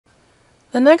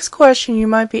The next question you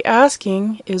might be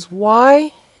asking is,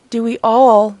 why do we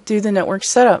all do the network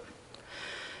setup?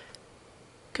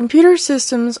 Computer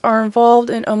systems are involved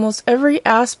in almost every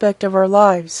aspect of our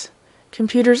lives.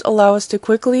 Computers allow us to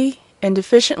quickly and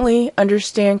efficiently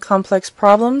understand complex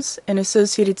problems and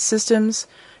associated systems,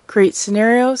 create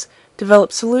scenarios,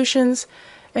 develop solutions,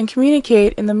 and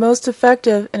communicate in the most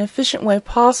effective and efficient way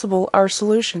possible our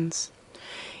solutions.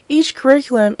 Each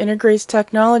curriculum integrates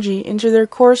technology into their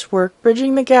coursework,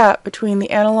 bridging the gap between the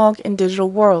analog and digital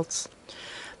worlds.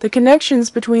 The connections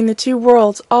between the two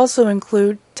worlds also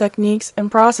include techniques and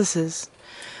processes.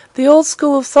 The old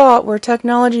school of thought where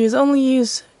technology is only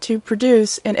used to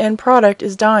produce an end product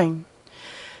is dying.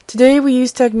 Today we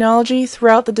use technology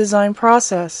throughout the design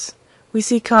process. We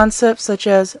see concepts such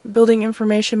as building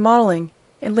information modeling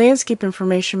and landscape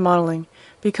information modeling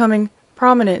becoming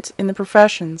prominent in the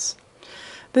professions.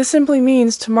 This simply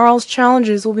means tomorrow's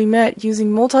challenges will be met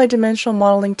using multidimensional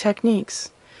modeling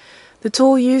techniques. The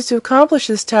tool used to accomplish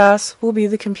this task will be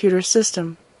the computer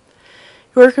system.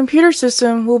 Your computer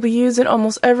system will be used in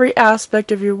almost every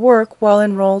aspect of your work while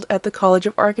enrolled at the College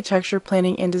of Architecture,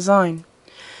 Planning, and Design.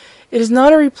 It is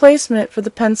not a replacement for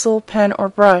the pencil, pen, or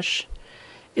brush.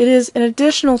 It is an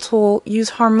additional tool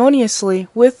used harmoniously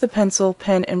with the pencil,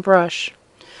 pen, and brush.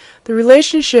 The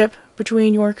relationship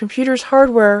between your computer's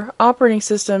hardware, operating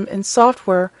system, and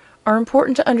software are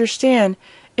important to understand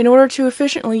in order to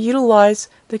efficiently utilize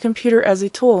the computer as a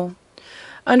tool.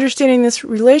 Understanding this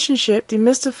relationship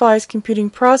demystifies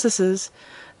computing processes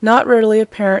not readily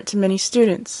apparent to many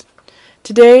students.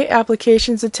 Today,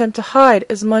 applications attempt to hide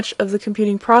as much of the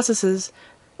computing processes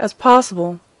as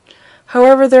possible.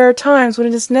 However, there are times when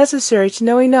it is necessary to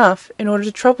know enough in order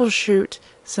to troubleshoot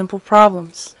simple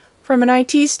problems. From an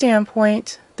IT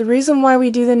standpoint, the reason why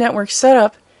we do the network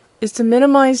setup is to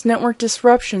minimize network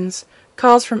disruptions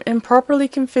caused from improperly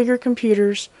configured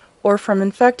computers or from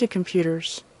infected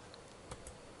computers.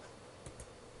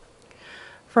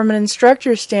 From an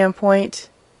instructor standpoint,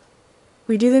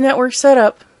 we do the network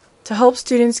setup to help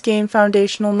students gain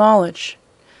foundational knowledge.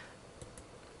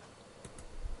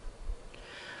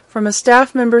 From a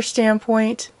staff member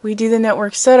standpoint, we do the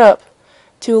network setup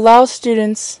to allow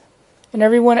students and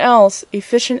everyone else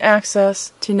efficient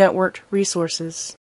access to networked resources.